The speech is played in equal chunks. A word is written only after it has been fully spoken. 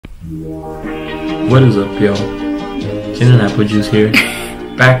What is up, y'all? Ken and Apple Juice here,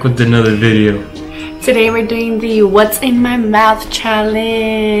 back with another video. Today we're doing the What's in My Mouth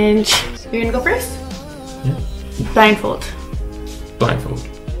challenge. You're gonna go first? Yeah. Blindfold. Blindfold.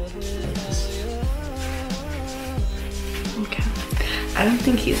 Okay. I don't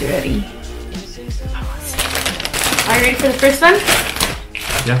think he's ready. Are you ready for the first one?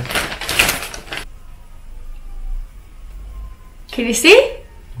 Yeah. Can you see?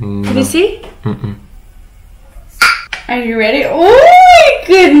 No. Can you see? Mm-mm. Are you ready? Oh my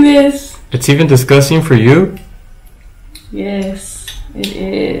goodness! It's even disgusting for you? Yes, it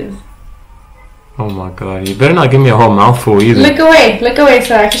is. Oh my god, you better not give me a whole mouthful either. Look away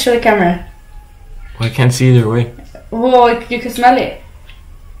so I can show the camera. Well, I can't see either way. Whoa, you can smell it.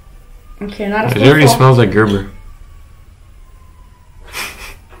 Okay, not a It full already full. smells like Gerber.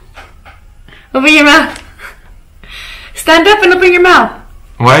 Open your mouth. Stand up and open your mouth.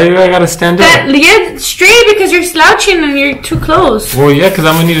 Why do I gotta stand up? Get straight because you're slouching and you're too close. Well, yeah, because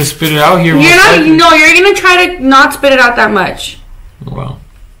I'm gonna need to spit it out here. You're not. No, you're gonna try to not spit it out that much. Well,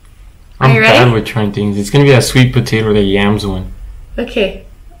 Are I'm you bad ready? with trying things. It's gonna be that sweet potato or the yams one. Okay.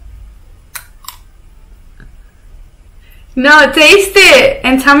 No, taste it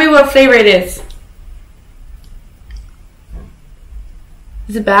and tell me what flavor it is.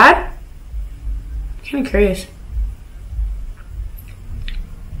 Is it bad? I'm kind of curious.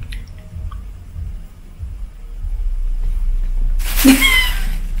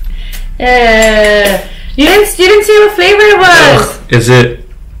 You didn't see what flavor it was. Ugh, is it?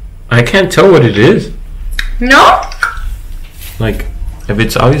 I can't tell what it is. No? Like, if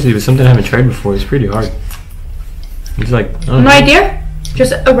it's something I haven't tried before, it's pretty hard. It's like, I don't No know. idea?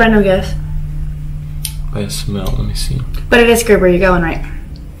 Just a random guess. By a smell, let me see. But it is Gerber, you're going right.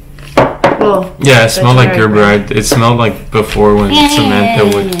 Whoa. Yeah, it smelled like right, Gerber. right. It smelled like before when Samantha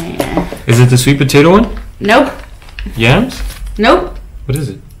would. Is it the sweet potato one? Nope. Yams? Nope. What is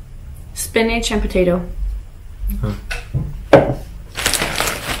it? Spinach and potato. Huh.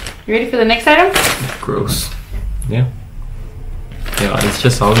 You ready for the next item? Gross. Yeah. Yeah, it's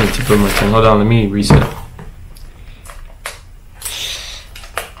just all on the tip of my tongue. Hold on, let me reset.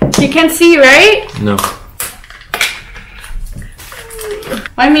 You can see, right? No.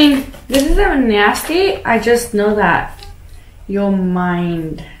 I mean, this isn't nasty. I just know that you'll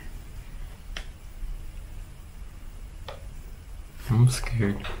mind. I'm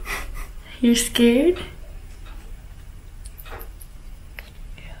scared. You're scared?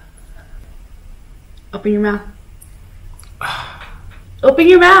 Open your mouth. Open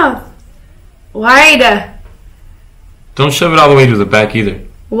your mouth. Wide. Don't shove it all the way to the back either.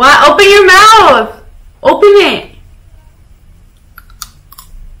 What? Open your mouth. Open it.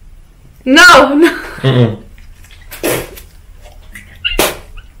 No. Mm-mm.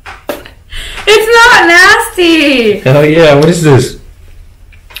 It's not nasty. Hell yeah, what is this?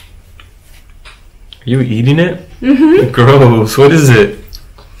 Are you eating it? Mm-hmm. Gross, what is it?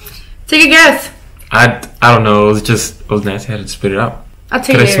 Take a guess. I don't know, it was nasty. I had to spit it out. I'll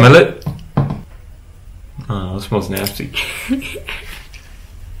take Can it. I smell it? Oh, it smells nasty.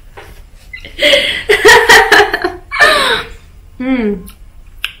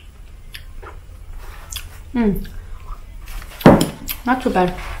 Not too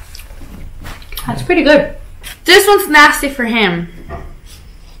bad. That's pretty good. This one's nasty for him.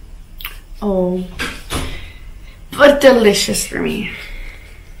 Oh. But delicious for me.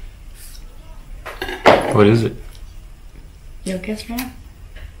 What is it? You'll guess right now?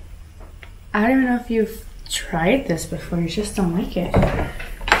 I don't even know if you've tried this before. You just don't like it.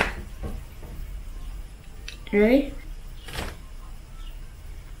 You ready?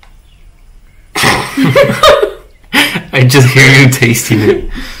 I just hear you tasting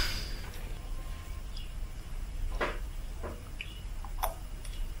it.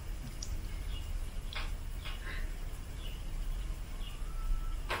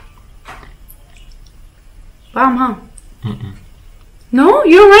 Bomb, huh? Mm-mm. No?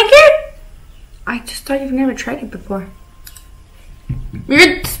 You don't like it? I just thought you've never tried it before.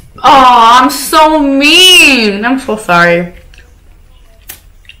 You're... Oh, I'm so mean. I'm so sorry. You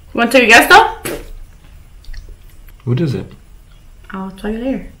want to take a guess though? What is it? I'll tell you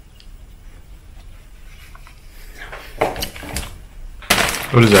later.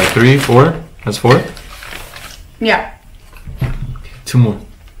 What is that, 3, 4? That's 4? Yeah. 2 more.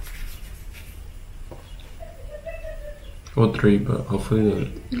 Well, 3, but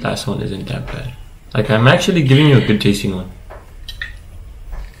hopefully the last one isn't that bad. Like, I'm actually giving you a good tasting one.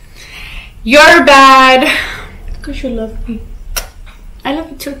 You're bad. Because you love me. I love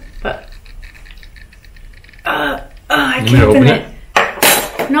you too, but... I You want me to can't open open it?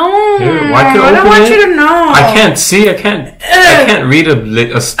 it. No. Here, why could I don't open want it? you to know. I can't see. I can't read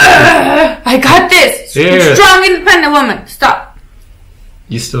a sticker. I got this. Here. Strong, independent woman. Stop.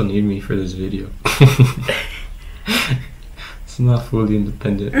 You still need me for this video. It's not fully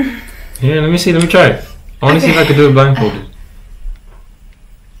independent. Here, let me see. Let me try it. I want to see if I could do it blindfolded.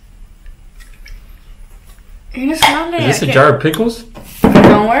 You're gonna smell it. Is this a jar of pickles?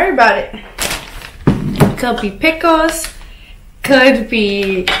 Don't worry about it. Could be pickles. Could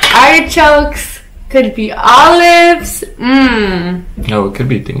be artichokes. Could be olives. Mmm. No, it could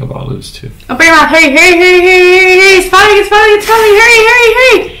be a thing of olives too. Open your mouth. Hurry, hurry, hurry, hurry, hurry, hurry. It's falling, it's falling, it's falling. Hurry, hurry,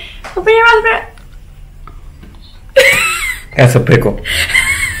 hurry. Open your mouth. Open That's a pickle.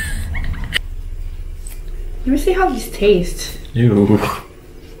 Let me see how these taste. Ew.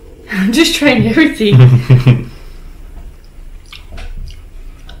 I'm just trying everything.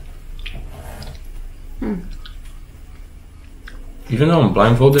 Even though I'm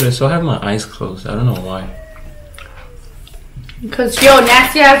blindfolded, I still have my eyes closed. I don't know why. Because, yo,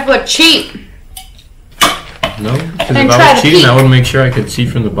 nasty ass would cheat. No, because And if try I to was cheating, peek. I would make sure I could see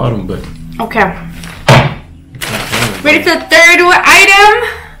from the bottom, but... Okay. Ready for the third item?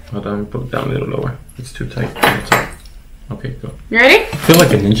 Hold on, put it down a little lower. It's too tight. It's tight. Okay, go. You ready? I feel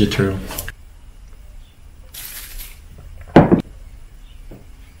like a Ninja Turtle.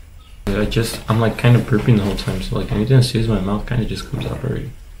 I'm like kind of burping the whole time, so like anything that stays in my mouth kind of just comes out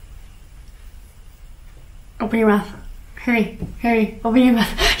already. Open your mouth. Hurry, hurry. Open your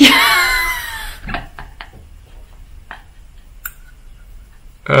mouth.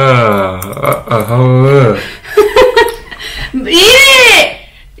 Eat it!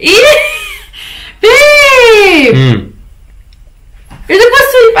 Eat it! Babe! You're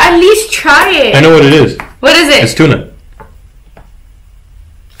supposed to at least try it. I know what it is. What is it? It's tuna.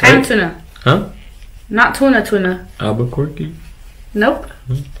 Kind Right? of tuna. Huh? Not tuna. Albuquerque? Nope.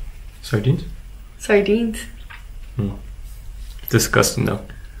 Sardines? Sardines. Disgusting though.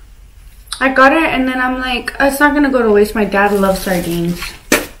 I got it and then I'm like, oh, it's not gonna go to waste. My dad loves sardines.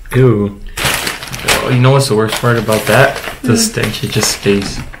 Ew. Oh, you know what's the worst part about that? The stench, it just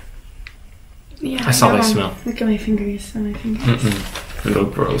stays. Yeah. That's all I know. smell. Look at my fingers. On my fingers. Mm-mm. It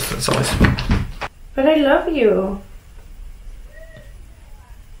looks gross, that's all I smell. But I love you.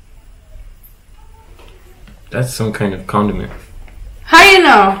 That's some kind of condiment. How you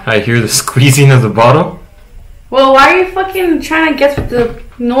know? I hear the squeezing of the bottle. Well, why are you fucking trying to guess with the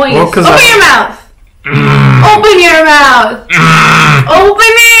noise? Well, 'cause Open your mouth! Open your mouth!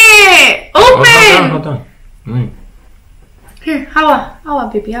 Open it! Open! Hold on. Here, awa,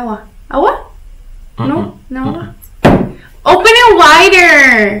 baby, awa. Awa? No? No? Mm-mm. Open it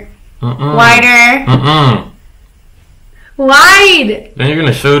wider! Mm-mm. Wider. Mm-mm. Wide! Then you're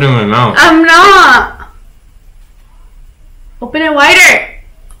gonna shove it in my mouth. I'm not! Open it wider!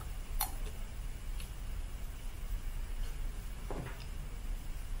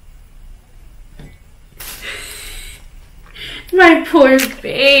 My poor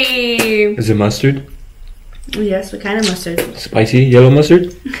babe. Is it mustard? Yes, what kind of mustard? Spicy yellow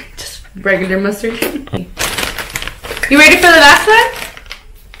mustard? Just regular mustard. You ready for the last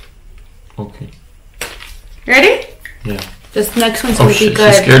one? Okay. You ready? Yeah. This next one's Oh gonna be shit,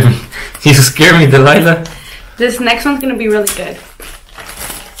 good. you scared me. You scared me, Delilah. This next one's gonna be really good.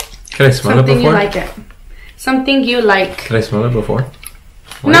 Can I smell Something it you before? like it. Something you like. Can I smell it before?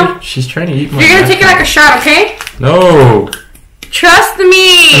 Why No. She's trying to eat my You're gonna take it napkin. like a shot, okay? No. Trust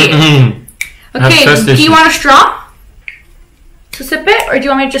me. Mm-mm. I have Okay, trust do you issues. want a straw to sip it, or do you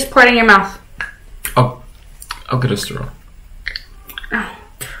want me to just pour it in your mouth? I'll get a straw. Oh.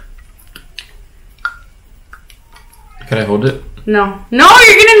 Can I hold it? No. No,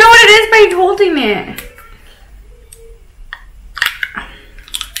 you're gonna know what it is by holding it.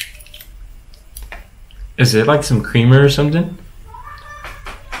 Is it like some creamer or something?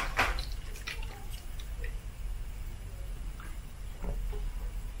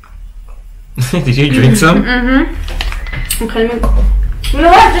 Did you drink some? Mm-hmm. Okay, let me... You know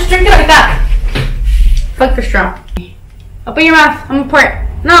what? Just drink it like that. Fuck the straw. Open your mouth. I'm gonna pour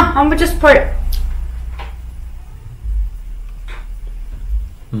it. No, I'm gonna just pour it.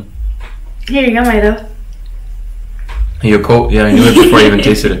 Here you go, my love. You're cold? Yeah, I knew it before I even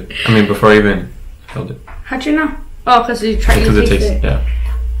tasted it. I mean, before I even held it. How'd you know? Oh, because you tried to Because it taste tastes, it. yeah.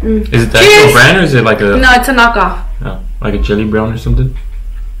 Mm. Is it the Cheers! actual brand or is it like a... No, it's a knockoff. No, like a jelly brown or something?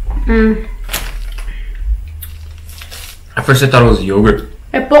 Mm. At first I thought it was yogurt.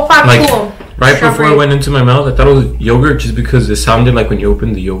 El popa Like, cool. right before Strawberry. it went into my mouth, I thought it was yogurt just because it sounded like when you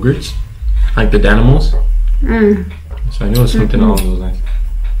open the yogurts. Like the Danimals. Mm. So I knew it was something along those lines.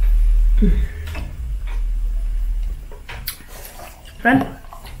 Friend?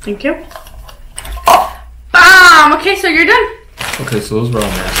 Thank you. Bam! Okay, so you're done. Okay, so those were all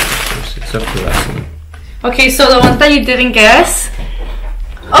nasty, except for the last one. Okay, so the ones that you didn't guess.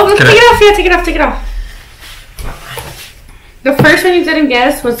 Oh, take it off. Yeah, take it off. Take it off. The first one you didn't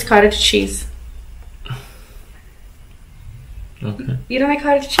guess was cottage cheese. Okay. You don't like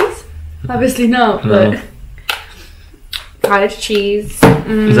cottage cheese? Obviously not, No. but cottage cheese.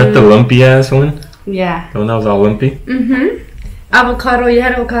 Is that the lumpy ass one? Yeah. The one that was all lumpy? Mm-hmm. Avocado. You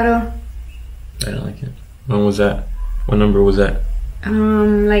had avocado. I don't like it. When was that? What number was that?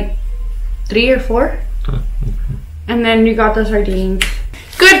 Like 3 or 4. Oh, okay. And then you got the sardines.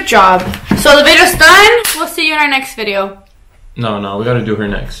 Good job. So the video's done. We'll see you in our next video. No, we gotta do her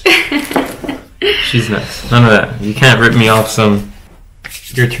next. She's next. None of that. You can't rip me off some.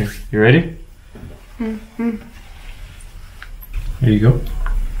 Your turn. You ready? Mm-hmm. Here you go.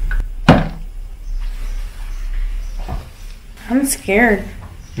 I'm scared.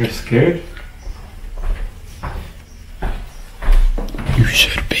 You're scared? You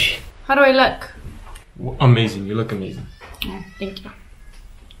should be. How do I look? Amazing. You look amazing. Oh, thank you.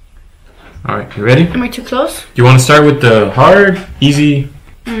 Alright, you ready? Am I too close? Do you want to start with the hard, easy?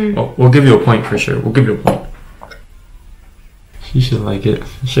 Oh, we'll give you a point for sure. We'll give you a point. She should like it.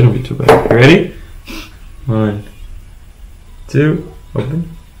 It shouldn't be too bad. You ready? 1, 2,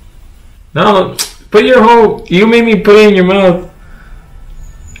 open. No, put your whole. You made me put it in your mouth.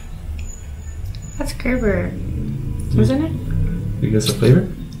 That's Gerber. Wasn't it? You guess the flavor?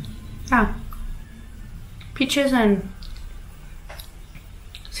 Yeah. Peaches and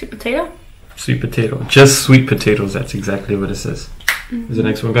sweet potato? Sweet potato. Just sweet potatoes. That's exactly what it says. Is the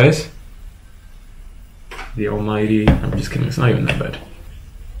next one, guys? The almighty. I'm just kidding. It's not even that bad.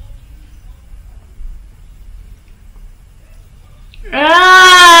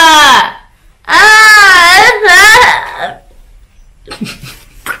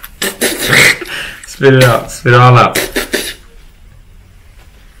 Spit it out. Spit it all out.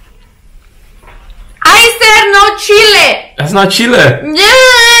 I said no chile. That's not chile.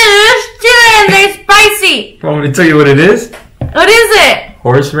 Yes, chile and they're spicy. Want me to tell you what it is? What is it?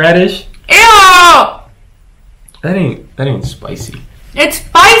 Horseradish. Ew. That ain't spicy. It's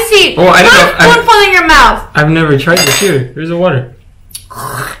spicy. Oh, I Put know. a spoonful in your mouth. I've never tried this. Here, here's the water.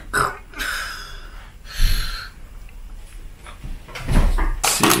 Let's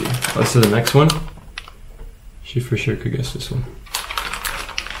see. Let's do the next one. She for sure could guess this one.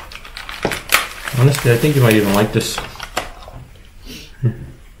 Honestly, I think you might even like this.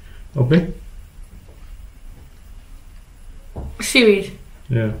 Open? Seaweed.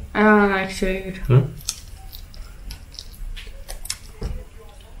 Yeah. I don't like seaweed. Huh?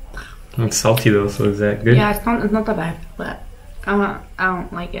 It's salty though, so is that good? Yeah, it's not that bad, but I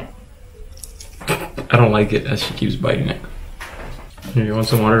don't like it. I don't like it as she keeps biting it. Here, you want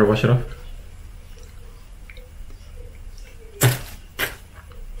some water to wash it off?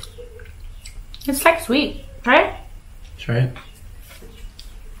 It's like sweet, right? Try it.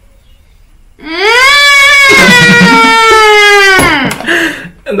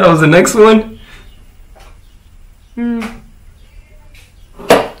 And that was the next one? Can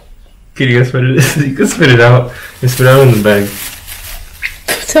you guess what it is? You can spit it out. You spit it out in the bag.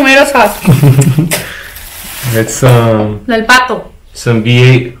 Tomato sauce. It's Del pato. some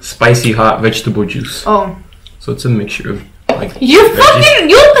V8 spicy hot vegetable juice. Oh. So it's a mixture of like You veggies.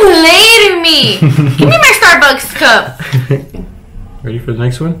 you played me. Give me my Starbucks cup. Ready for the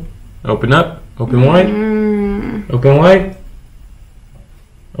next one? Open up. Open wide. Open wide.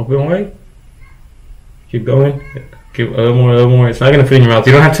 Open wide. Keep going. Keep a little more, a little more. It's not gonna fit in your mouth.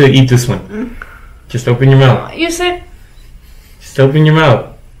 You don't have to eat this one. Just open your mouth. You said. Just open your mouth.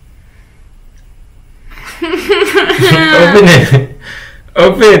 Open it.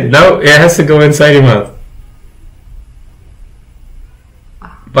 Open. No, it has to go inside your mouth.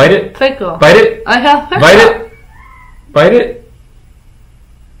 Bite it. Pickle. Bite it. I have. Bite it. Bite it.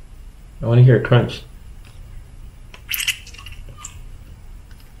 I want to hear a crunch.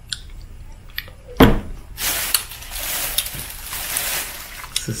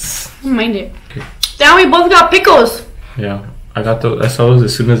 This is, Mind it. Now we both got pickles. yeah, I got those. I saw those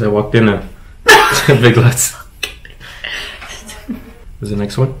as soon as I walked in a Big Lots. Is the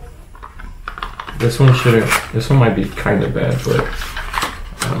next one? This one should. This one might be kind of bad, but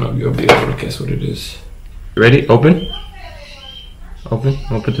I don't know if you'll be able to guess what it is. You ready? Open. Open.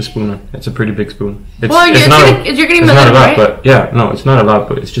 I'll put the spoon on. It's a pretty big spoon. It's, Well, it's you're not. getting It's the not a lid, lot, right? but yeah, no, it's not a lot,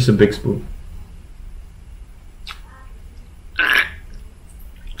 but it's just a big spoon.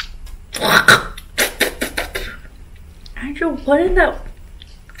 Andrew, what in the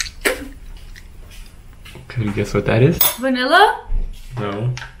Can you guess what that is? vanilla?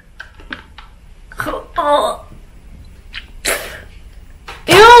 No. Oh.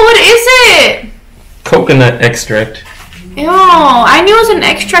 Ew, what is it? Coconut extract. Ew, I knew it was an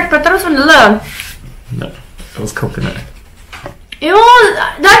extract, but I thought it was vanilla. No, it was coconut. Ew,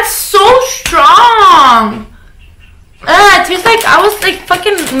 that's so strong. It tastes like I was like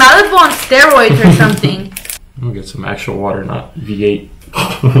fucking Malibu on steroids or something. I'm gonna get some actual water, not V8.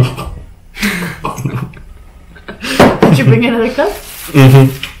 Did you bring another cup?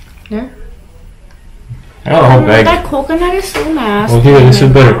 Mm-hmm. Yeah. I got a whole bag. That coconut is so nasty. Oh, here, this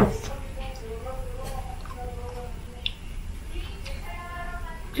is better.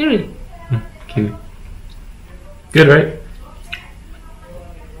 Kiwi. Kiwi. Good, right?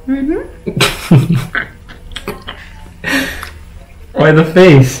 Mm-hmm. Why the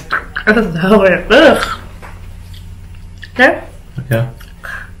face? I don't know. Ugh. Okay. Okay.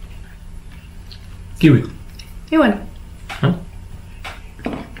 Kiwi. You win. Huh?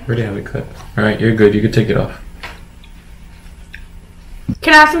 Already have it cut. Alright, you're good. You can take it off.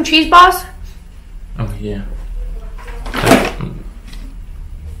 Can I have some cheese balls? Oh, yeah.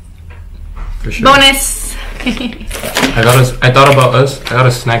 For sure. Bonus. I thought about us. I got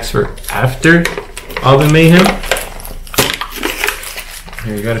a snacks for after all the mayhem.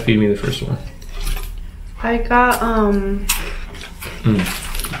 Here, you gotta feed me the first one. I got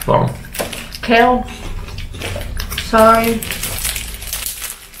Bomb. kale, celery,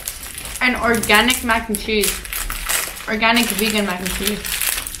 and organic mac and cheese. Organic vegan mac and cheese.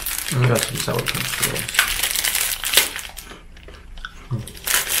 I got some sour cream swirls.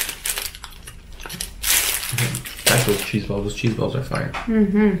 That's those cheese balls. Those cheese balls are fire.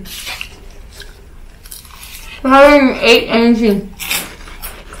 Mm-hmm. We're having 8 energy.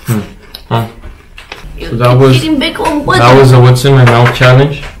 Huh. So that was eating big old a what's in my mouth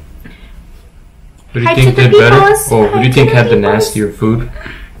challenge. Who do you think did better? Oh, who do you think had the nastier food?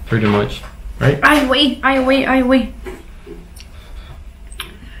 Pretty much, right? I wait.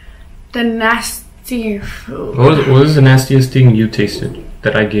 The nastier food. What was the nastiest thing you tasted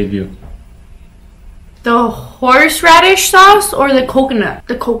that I gave you? The horseradish sauce or the coconut?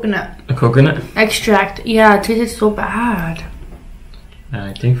 The coconut A coconut? extract. Yeah, it tasted so bad.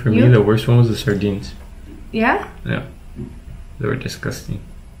 I think for me You? the worst one was the sardines. Yeah? Yeah, they were disgusting.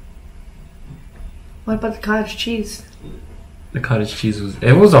 What about the cottage cheese? The cottage cheese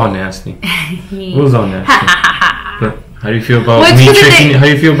was all nasty. It was all nasty. But how do you feel about What's me for the tricking? day? How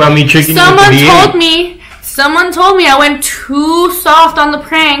do you feel about me tricking you? Someone told me I went too soft on the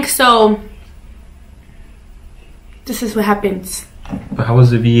prank, so this is what happens. But how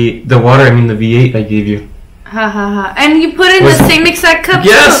was the V8? The water, I mean the V8 I gave you. Ha ha ha. And you put in Was- the same exact cup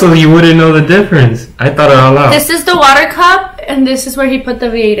Yeah, too. so you wouldn't know the difference. I thought it all out. This is the water cup, and this is where he put the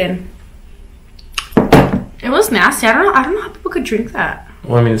V8 in. It was nasty. I don't know how people could drink that.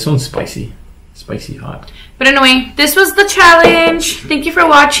 Well, I mean, this one's spicy. Spicy hot. But anyway, this was the challenge. Thank you for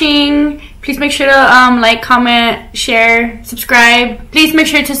watching. Please make sure to like, comment, share, subscribe. Please make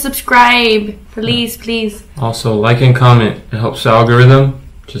sure to subscribe. Please. Also, like and comment. It helps the algorithm.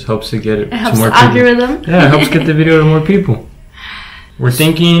 Just helps it get it, It helps to more the people. algorithm. Yeah, it helps get the video to more people. We're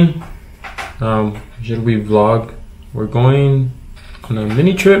thinking, should we vlog? We're going on a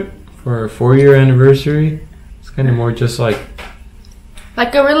mini trip for our 4-year anniversary. It's kind of more just like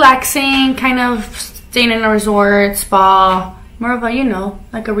Like a relaxing kind of staying in a resort, spa. More of a,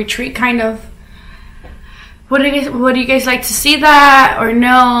 like a retreat kind of. Would you guys like to see that or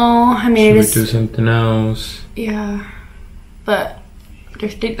no? I mean, should we do something else? Yeah, but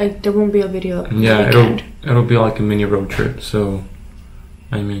there won't be a video. Yeah, weekend. it'll be like a mini road trip. So,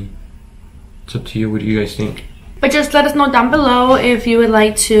 I mean, it's up to you. What do you guys think? But just let us know down below if you would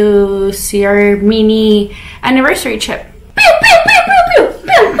like to see our mini anniversary trip.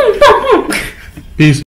 Peace.